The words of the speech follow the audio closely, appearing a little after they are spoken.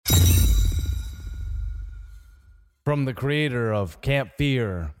From the creator of Camp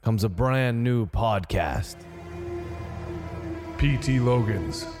Fear comes a brand new podcast. P.T.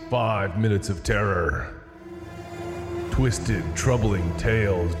 Logan's 5 Minutes of Terror. Twisted, troubling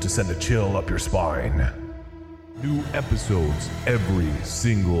tales to send a chill up your spine. New episodes every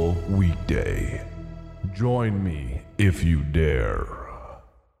single weekday. Join me if you dare.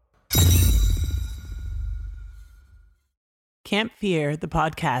 Camp Fear, the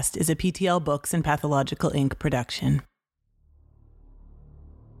podcast, is a PTL Books and Pathological Inc. production.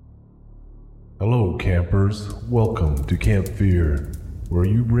 Hello, campers. Welcome to Camp Fear, where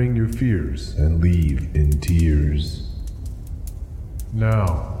you bring your fears and leave in tears.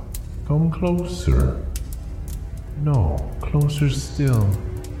 Now, come closer. No, closer still.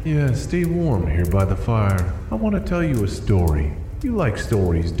 Yeah, stay warm here by the fire. I want to tell you a story. You like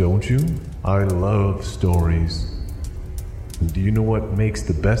stories, don't you? I love stories. Do you know what makes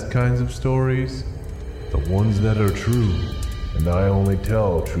the best kinds of stories? The ones that are true. And I only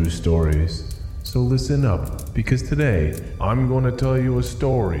tell true stories. So listen up, because today I'm going to tell you a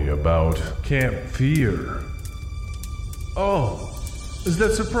story about Camp Fear. Oh, is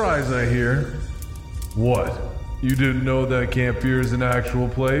that surprise I hear? What? You didn't know that Camp Fear is an actual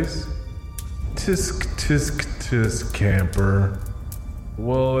place? Tisk, tisk, tisk, camper.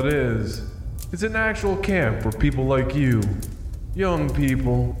 Well, it is. It's an actual camp for people like you. Young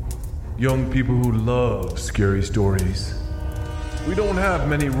people who love scary stories. We don't have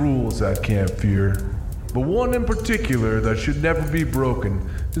many rules at Camp Fear, but one in particular that should never be broken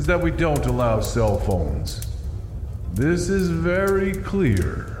is that we don't allow cell phones. This is very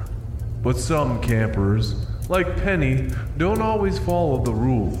clear, but some campers, like Penny, don't always follow the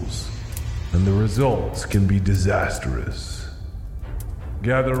rules, and the results can be disastrous.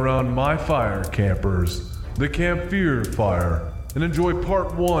 Gather around my fire, campers, the Camp Fear fire, and enjoy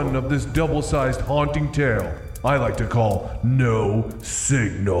part 1 of this double-sized haunting tale I like to call No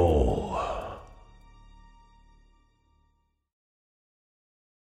Signal.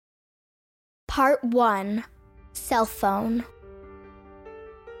 Part 1. Cell phone.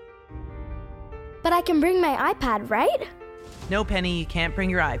 But I can bring my iPad, right? No, Penny, you can't bring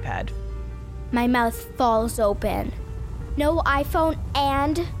your iPad. My mouth falls open. No iPhone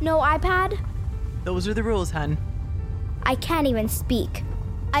and no iPad? Those are the rules, hun. I can't even speak.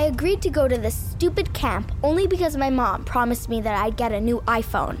 I agreed to go to this stupid camp only because my mom promised me that I'd get a new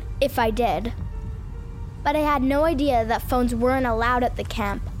iPhone if I did. But I had no idea that phones weren't allowed at the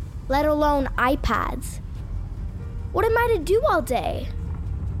camp, let alone iPads. What am I to do all day?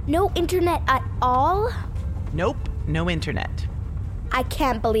 No internet at all? Nope, no internet. I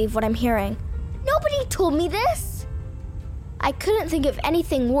can't believe what I'm hearing. Nobody told me this. I couldn't think of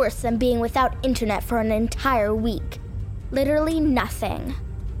anything worse than being without internet for an entire week. Literally nothing.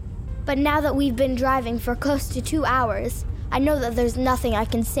 But now that we've been driving for close to 2 hours, I know that there's nothing I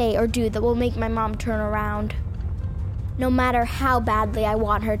can say or do that will make my mom turn around. No matter how badly I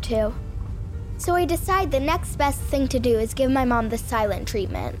want her to. So I decide the next best thing to do is give my mom the silent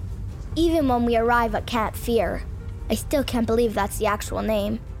treatment. Even when we arrive at Camp Fear, I still can't believe that's the actual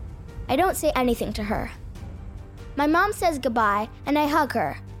name. I don't say anything to her. My mom says goodbye and I hug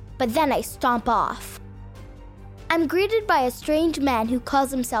her, but then I stomp off. I'm greeted by a strange man who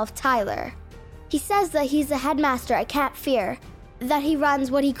calls himself Tyler. He says that he's the headmaster at Camp Fear, that he runs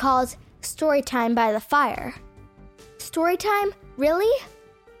what he calls Storytime by the Fire. Storytime? Really?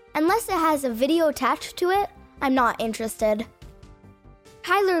 Unless it has a video attached to it, I'm not interested.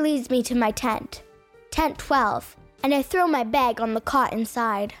 Tyler leads me to my tent, Tent 12, and I throw my bag on the cot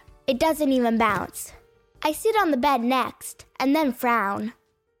inside. It doesn't even bounce. I sit on the bed next, and then frown.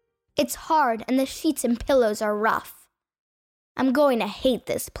 It's hard and the sheets and pillows are rough. I'm going to hate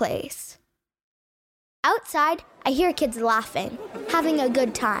this place. Outside, I hear kids laughing, having a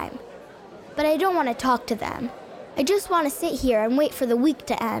good time. But I don't want to talk to them. I just want to sit here and wait for the week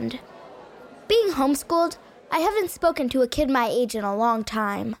to end. Being homeschooled, I haven't spoken to a kid my age in a long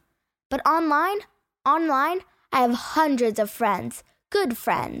time. But online, I have hundreds of friends, good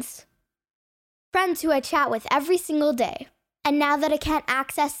friends. Friends who I chat with every single day. And now that I can't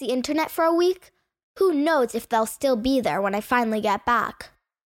access the internet for a week, who knows if they'll still be there when I finally get back.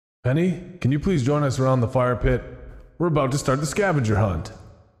 Penny, can you please join us around the fire pit? We're about to start the scavenger hunt.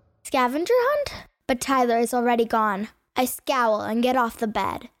 Scavenger hunt? But Tyler is already gone. I scowl and get off the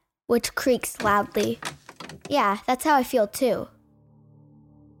bed, which creaks loudly. Yeah, that's how I feel too.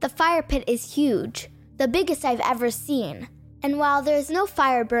 The fire pit is huge, the biggest I've ever seen. And while there's no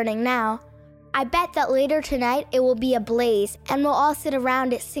fire burning now, I bet that later tonight it will be ablaze and we'll all sit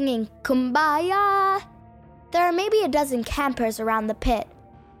around it singing Kumbaya. There are maybe a dozen campers around the pit,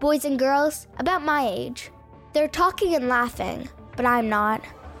 boys and girls about my age. They're talking and laughing, but I'm not.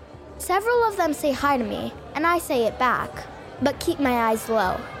 Several of them say hi to me, and I say it back, but keep my eyes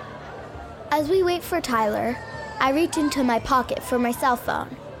low. As we wait for Tyler, I reach into my pocket for my cell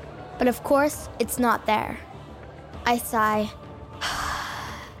phone, but of course, it's not there. I sigh.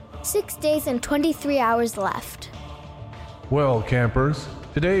 6 days and 23 hours left. Well, campers,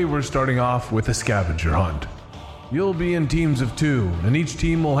 today we're starting off with a scavenger hunt. You'll be in teams of 2, and each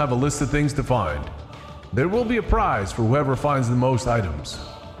team will have a list of things to find. There will be a prize for whoever finds the most items.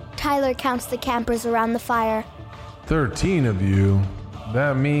 Tyler counts the campers around the fire. 13 of you.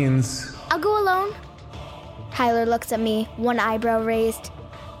 That means... I'll go alone. Tyler looks at me, one eyebrow raised.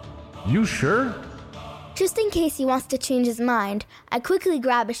 You sure? Just in case he wants to change his mind, I quickly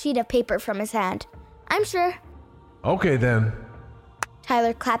grab a sheet of paper from his hand. I'm sure. Okay then.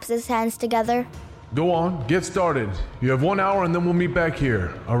 Tyler claps his hands together. Go on, get started. You have 1 hour and then we'll meet back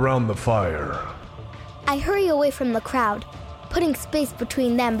here, around the fire. I hurry away from the crowd, putting space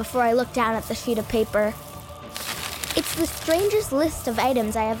between them before I look down at the sheet of paper. It's the strangest list of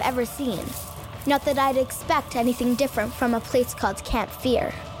items I have ever seen. Not that I'd expect anything different from a place called Camp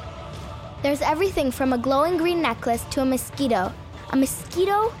Fear. There's everything from a glowing green necklace to a mosquito. A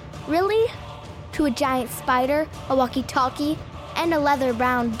mosquito? Really? To a giant spider, a walkie-talkie, and a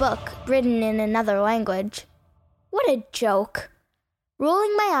leather-bound book written in another language. What a joke.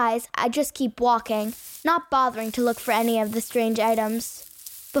 Rolling my eyes, I just keep walking, not bothering to look for any of the strange items.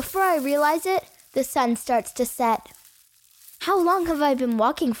 Before I realize it, the sun starts to set. How long have I been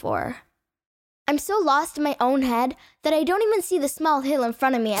walking for? I'm so lost in my own head that I don't even see the small hill in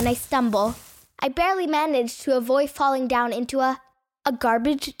front of me and I stumble. I barely manage to avoid falling down into a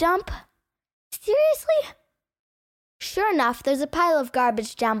garbage dump. Seriously? Sure enough, there's a pile of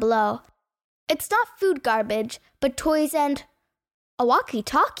garbage down below. It's not food garbage, but toys and a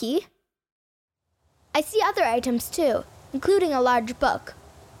walkie-talkie. I see other items too, including a large book.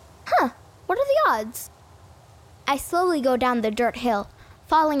 What are the odds? I slowly go down the dirt hill,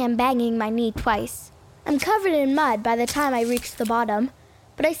 falling and banging my knee twice. I'm covered in mud by the time I reach the bottom,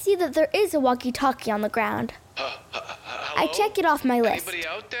 but I see that there is a walkie-talkie on the ground. I check it off my list.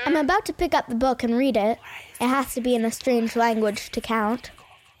 I'm about to pick up the book and read it. It has to be in a strange language to count.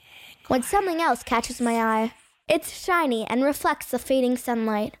 When something else catches my eye. It's shiny and reflects the fading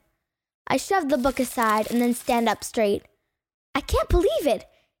sunlight. I shove the book aside and then stand up straight. I can't believe it!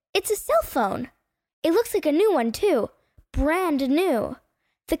 It's a cell phone. It looks like a new one too. Brand new.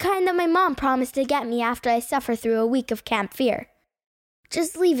 The kind that my mom promised to get me after I suffer through a week of Camp Fear.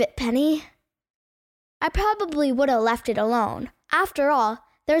 Just leave it, Penny. I probably would have left it alone. After all,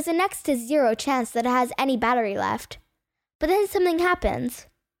 there's a next to zero chance that it has any battery left. But then something happens.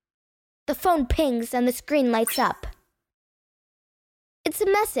 The phone pings and the screen lights up. It's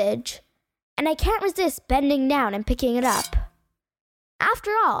a message, and I can't resist bending down and picking it up.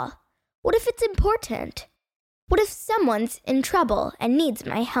 After all, what if it's important? What if someone's in trouble and needs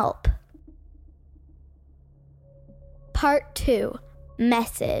my help? Part 2.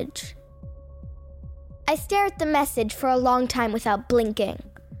 Message. I stare at the message for a long time without blinking.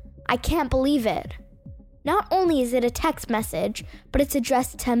 I can't believe it. Not only is it a text message, but it's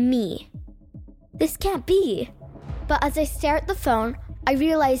addressed to me. This can't be. But as I stare at the phone, I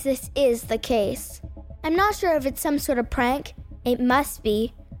realize this is the case. I'm not sure if it's some sort of prank. It must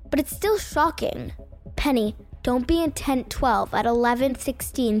be, but it's still shocking. Penny, don't be in tent 12 at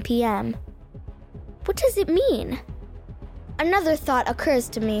 11:16 p.m. What does it mean? Another thought occurs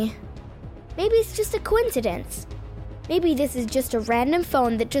to me. Maybe it's just a coincidence. Maybe this is just a random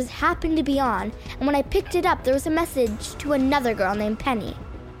phone that just happened to be on, and when I picked it up, there was a message to another girl named Penny.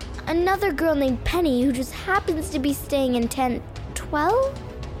 Another girl named Penny who just happens to be staying in tent 12?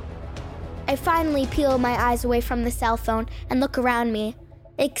 I finally peel my eyes away from the cell phone and look around me,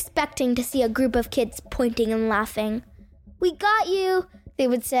 expecting to see a group of kids pointing and laughing. "We got you," they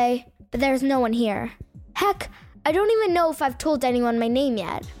would say, but there's no one here. Heck, I don't even know if I've told anyone my name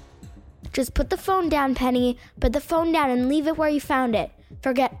yet. Just put the phone down, Penny. Put the phone down and leave it where you found it.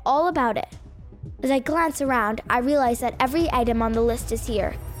 Forget all about it. As I glance around, I realize that every item on the list is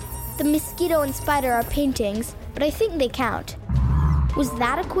here. The mosquito and spider are paintings, but I think they count. Was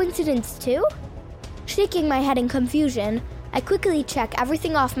that a coincidence too? Shaking my head in confusion, I quickly check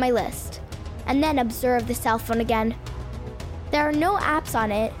everything off my list, and then observe the cell phone again. There are no apps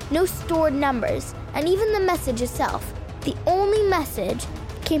on it, no stored numbers, and even the message itself. The only message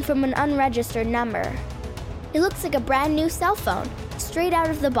came from an unregistered number. It looks like a brand new cell phone, straight out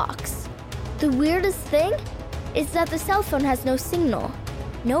of the box. The weirdest thing is that the cell phone has no signal,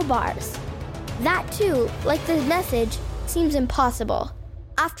 no bars. That too, like the message, seems impossible.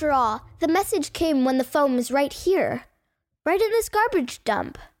 After all, the message came when the phone was right here, right in this garbage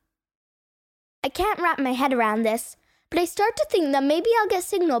dump. I can't wrap my head around this, but I start to think that maybe I'll get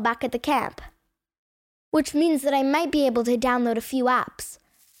signal back at the camp, which means that I might be able to download a few apps,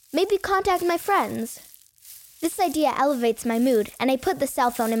 maybe contact my friends. This idea elevates my mood, and I put the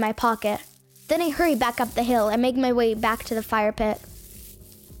cell phone in my pocket. Then I hurry back up the hill and make my way back to the fire pit.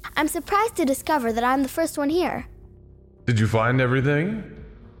 I'm surprised to discover that I'm the first one here. Did you find everything?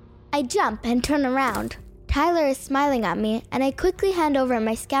 I jump and turn around. Tyler is smiling at me, and I quickly hand over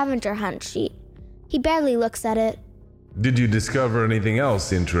my scavenger hunt sheet. He barely looks at it. Did you discover anything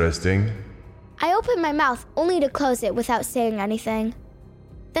else interesting? I open my mouth only to close it without saying anything.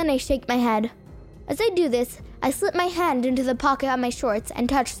 Then I shake my head. As I do this, I slip my hand into the pocket of my shorts and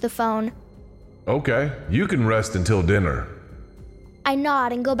touch the phone. Okay, you can rest until dinner. I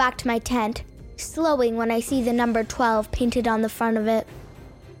nod and go back to my tent, slowing when I see the number 12 painted on the front of it.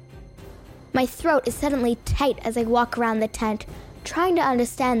 My throat is suddenly tight as I walk around the tent, trying to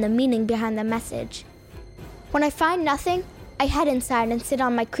understand the meaning behind the message. When I find nothing, I head inside and sit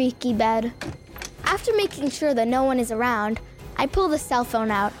on my creaky bed. After making sure that no one is around, I pull the cell phone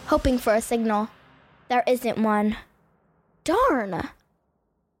out, hoping for a signal. There isn't one. Darn!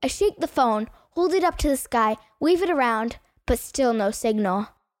 I shake the phone, hold it up to the sky, wave it around, but still no signal.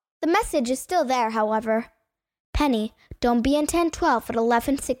 The message is still there, however. Penny, don't be in tent 12 at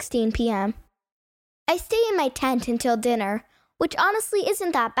 11:16 p.m. I stay in my tent until dinner, which honestly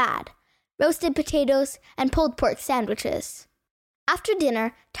isn't that bad. Roasted potatoes and pulled pork sandwiches. After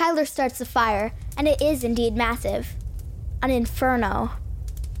dinner, Tyler starts the fire, and it is indeed massive. An inferno.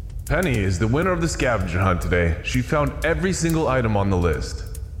 Penny is the winner of the scavenger hunt today. She found every single item on the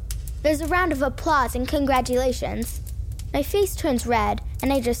list. There's a round of applause and congratulations. My face turns red,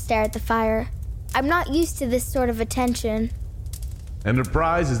 and I just stare at the fire. I'm not used to this sort of attention. And the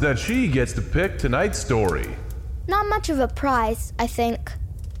prize is that she gets to pick tonight's story. Not much of a prize, I think.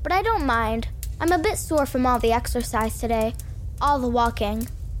 But I don't mind. I'm a bit sore from all the exercise today, all the walking,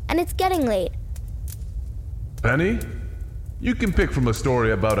 and it's getting late. Penny, you can pick from a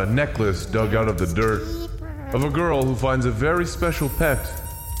story about a necklace dug out of the dirt, of a girl who finds a very special pet,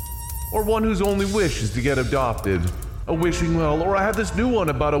 or one whose only wish is to get adopted, a wishing well, or I have this new one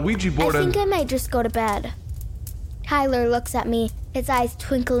about a Ouija board I think I might just go to bed. Tyler looks at me, his eyes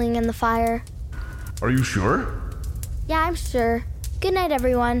twinkling in the fire. Are you sure? Yeah, I'm sure. Good night,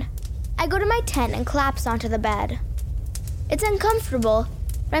 everyone. I go to my tent and collapse onto the bed. It's uncomfortable,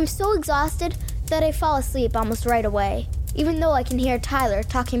 but I'm so exhausted that I fall asleep almost right away, even though I can hear Tyler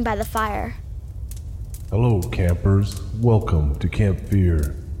talking by the fire. Hello, campers. Welcome to Camp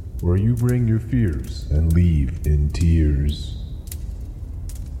Fear, where you bring your fears and leave in tears.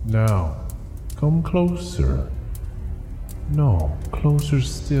 Now, come closer. No, closer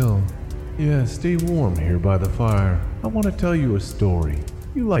still. Yeah, stay warm here by the fire. I want to tell you a story.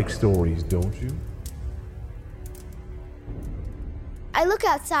 You like stories, don't you? I look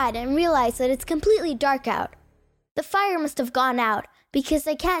outside and realize that it's completely dark out. The fire must have gone out because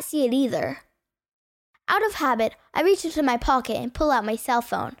I can't see it either. Out of habit, I reach into my pocket and pull out my cell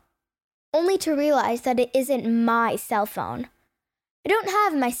phone, only to realize that it isn't my cell phone. I don't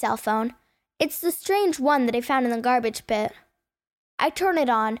have my cell phone. It's the strange one that I found in the garbage pit. I turn it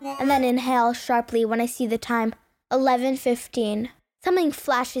on and then inhale sharply when I see the time, 11:15. Something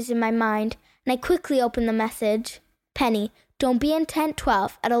flashes in my mind, and I quickly open the message. Penny, don't be in tent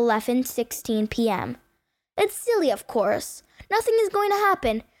 12 at 11:16 p.m. It's silly, of course. Nothing is going to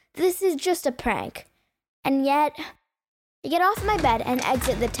happen. This is just a prank. And yet, I get off my bed and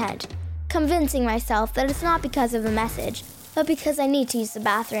exit the tent, convincing myself that it's not because of the message, but because I need to use the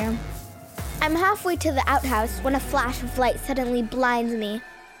bathroom. I'm halfway to the outhouse when a flash of light suddenly blinds me.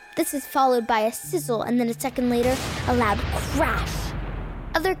 This is followed by a sizzle and then a second later, a loud crash.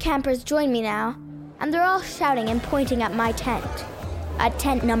 Other campers join me now, and they're all shouting and pointing at my tent, at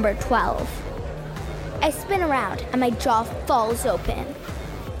tent number 12. I spin around and my jaw falls open.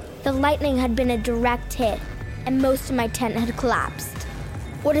 The lightning had been a direct hit, and most of my tent had collapsed.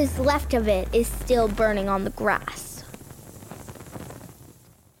 What is left of it is still burning on the grass.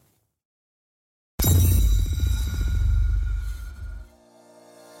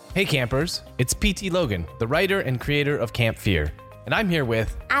 Hey campers, it's PT Logan, the writer and creator of Camp Fear, and I'm here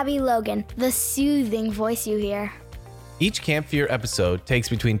with Abby Logan, the soothing voice you hear. Each Camp Fear episode takes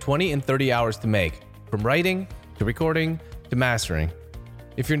between 20 and 30 hours to make, from writing, to recording, to mastering.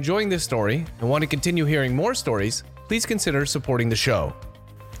 If you're enjoying this story and want to continue hearing more stories, please consider supporting the show.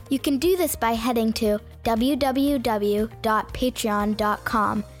 You can do this by heading to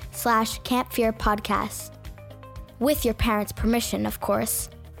www.patreon.com/campfearpodcast. with your parents' permission, of course.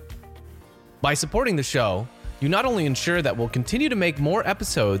 By supporting the show, you not only ensure that we'll continue to make more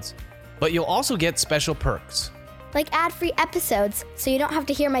episodes, but you'll also get special perks. Like ad-free episodes, so you don't have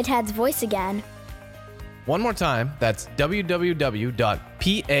to hear my dad's voice again. One more time, that's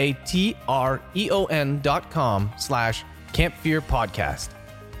www.patreon.com/campfearpodcast.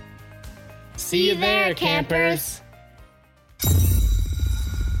 See you there, campers!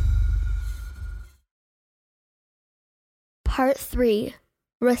 Part 3.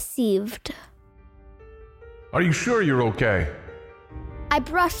 Received. Are you sure you're okay? I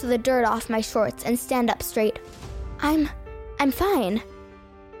brush the dirt off my shorts and stand up straight. I'm fine.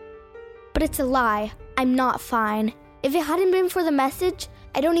 But it's a lie. I'm not fine. If it hadn't been for the message,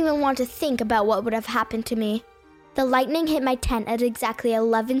 I don't even want to think about what would have happened to me. The lightning hit my tent at exactly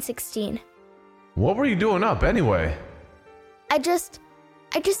 11:16. What were you doing up anyway? I just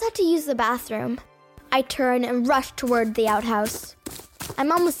had to use the bathroom. I turn and rush toward the outhouse.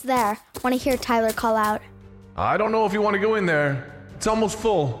 I'm almost there when I hear Tyler call out. I don't know if you want to go in there. It's almost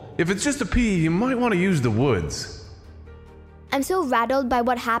full. If it's just a pee, you might want to use the woods. I'm so rattled by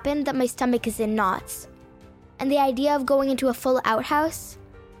what happened that my stomach is in knots. And the idea of going into a full outhouse,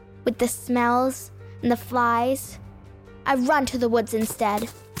 with the smells and the flies, I run to the woods instead.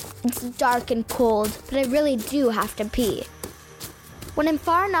 It's dark and cold, but I really do have to pee. When I'm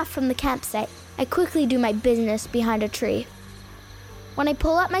far enough from the campsite, I quickly do my business behind a tree. When I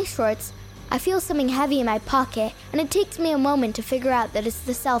pull up my shorts, I feel something heavy in my pocket, and it takes me a moment to figure out that it's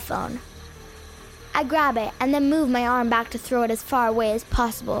the cell phone. I grab it and then move my arm back to throw it as far away as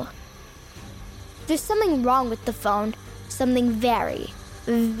possible. There's something wrong with the phone, something very,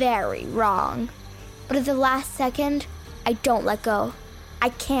 very wrong. But at the last second, I don't let go. I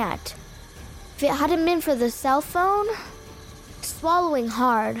can't. If it hadn't been for the cell phone, swallowing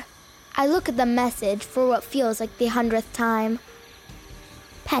hard, I look at the message for what feels like the 100th time.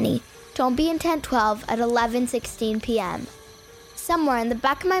 Penny, don't be in tent 12 at 11:16 p.m. Somewhere in the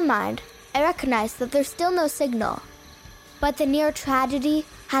back of my mind, I recognize that there's still no signal. But the near tragedy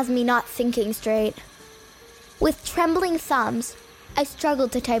has me not thinking straight. With trembling thumbs, I struggle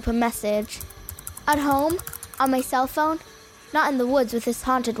to type a message. At home, on my cell phone, not in the woods with this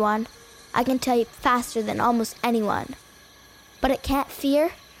haunted one, I can type faster than almost anyone. But at Camp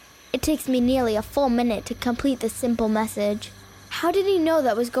Fear, it takes me nearly a full minute to complete this simple message. How did he know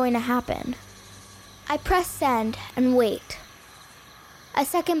that was going to happen? I press send and wait. A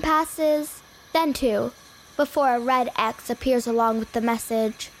second passes, then 2, before a red X appears along with the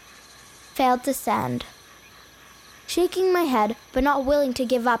message. Failed to send. Shaking my head, but not willing to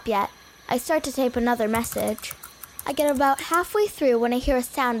give up yet, I start to type another message. I get about halfway through when I hear a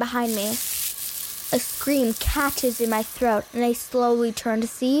sound behind me. A scream catches in my throat, and I slowly turn to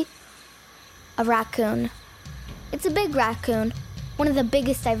see a raccoon. It's a big raccoon, one of the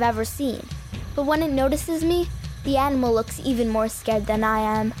biggest I've ever seen. But when it notices me, the animal looks even more scared than I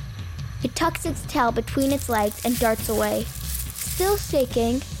am. It tucks its tail between its legs and darts away. Still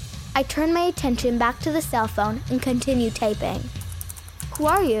shaking, I turn my attention back to the cell phone and continue typing. Who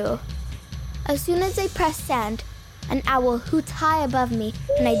are you? As soon as I press send, an owl hoots high above me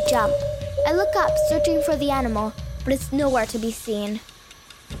and I jump. I look up, searching for the animal, but it's nowhere to be seen.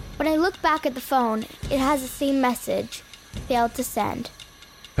 When I look back at the phone, it has the same message. Failed to send.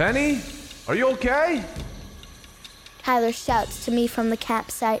 Penny, are you okay? Tyler shouts to me from the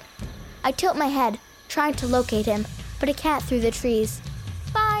campsite. I tilt my head, trying to locate him, but I can't through the trees.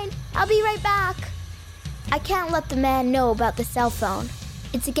 Fine, I'll be right back. I can't let the man know about the cell phone.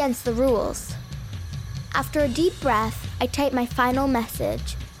 It's against the rules. After a deep breath, I type my final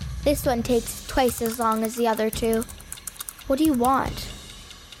message. This one takes twice as long as the other two. What do you want?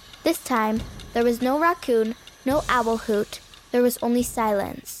 This time, there was no raccoon, no owl hoot. There was only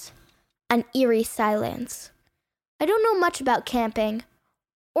silence. An eerie silence. I don't know much about camping,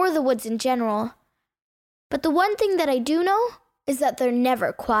 or the woods in general. But the one thing that I do know is that they're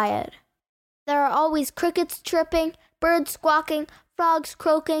never quiet. There are always crickets chirping, birds squawking, frogs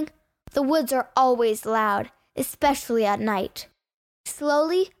croaking. The woods are always loud, especially at night.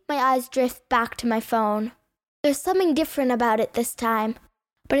 Slowly, my eyes drift back to my phone. There's something different about it this time,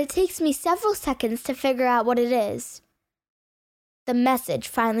 but it takes me several seconds to figure out what it is. The message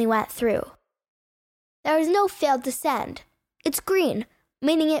finally went through. There is no failed to send. It's green,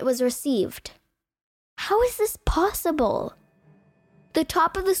 meaning it was received. How is this possible? The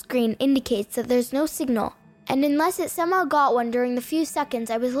top of the screen indicates that there's no signal, and unless it somehow got one during the few seconds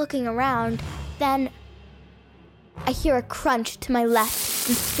I was looking around, then I hear a crunch to my left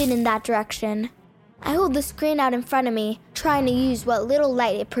and spin in that direction. I hold the screen out in front of me, trying to use what little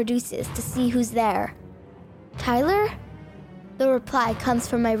light it produces to see who's there. Tyler? The reply comes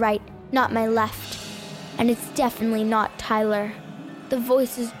from my right, not my left. And it's definitely not Tyler. The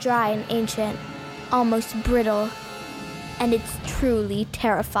voice is dry and ancient, almost brittle. And it's truly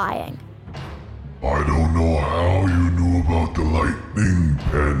terrifying. I don't know how you knew about the lightning,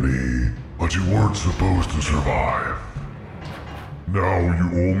 Penny, but you weren't supposed to survive. Now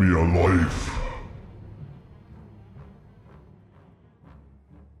you owe me a life.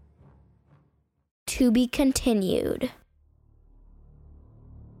 To be continued.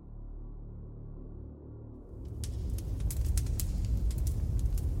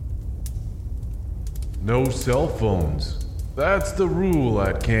 No cell phones. That's the rule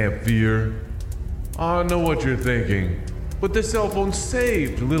at Camp Fear. I know what you're thinking, but the cell phone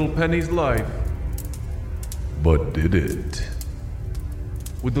saved little Penny's life. But did it?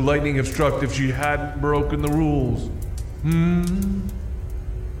 Would the lightning have struck if she hadn't broken the rules? And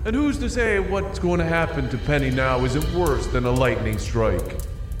who's to say what's going to happen to Penny now isn't worse than a lightning strike?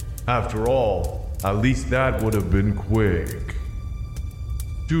 After all, at least that would have been quick.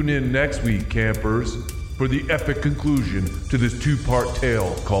 Tune in next week, campers, for the epic conclusion to this two-part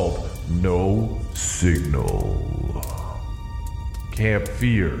tale called No Signal. Camp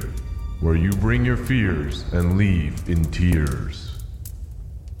Fear, where you bring your fears and leave in tears.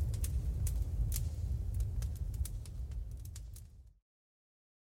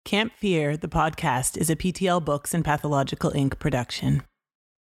 Camp Fear, the podcast, is a PTL Books and Pathological Inc. production.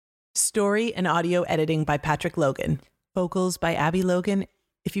 Story and audio editing by Patrick Logan. Vocals by Abby Logan.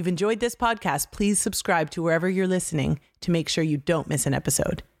 If you've enjoyed this podcast, please subscribe to wherever you're listening to make sure you don't miss an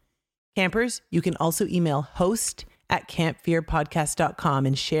episode. Campers, you can also email host@campfearpodcast.com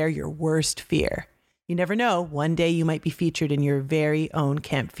and share your worst fear. You never know, one day you might be featured in your very own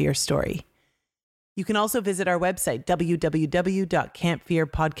Camp Fear story. You can also visit our website,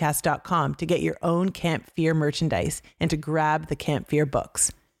 www.campfearpodcast.com, to get your own Camp Fear merchandise and to grab the Camp Fear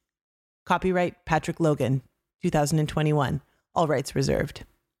books. Copyright Patrick Logan, 2021. All rights reserved.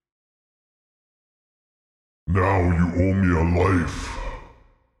 Now you owe me a life.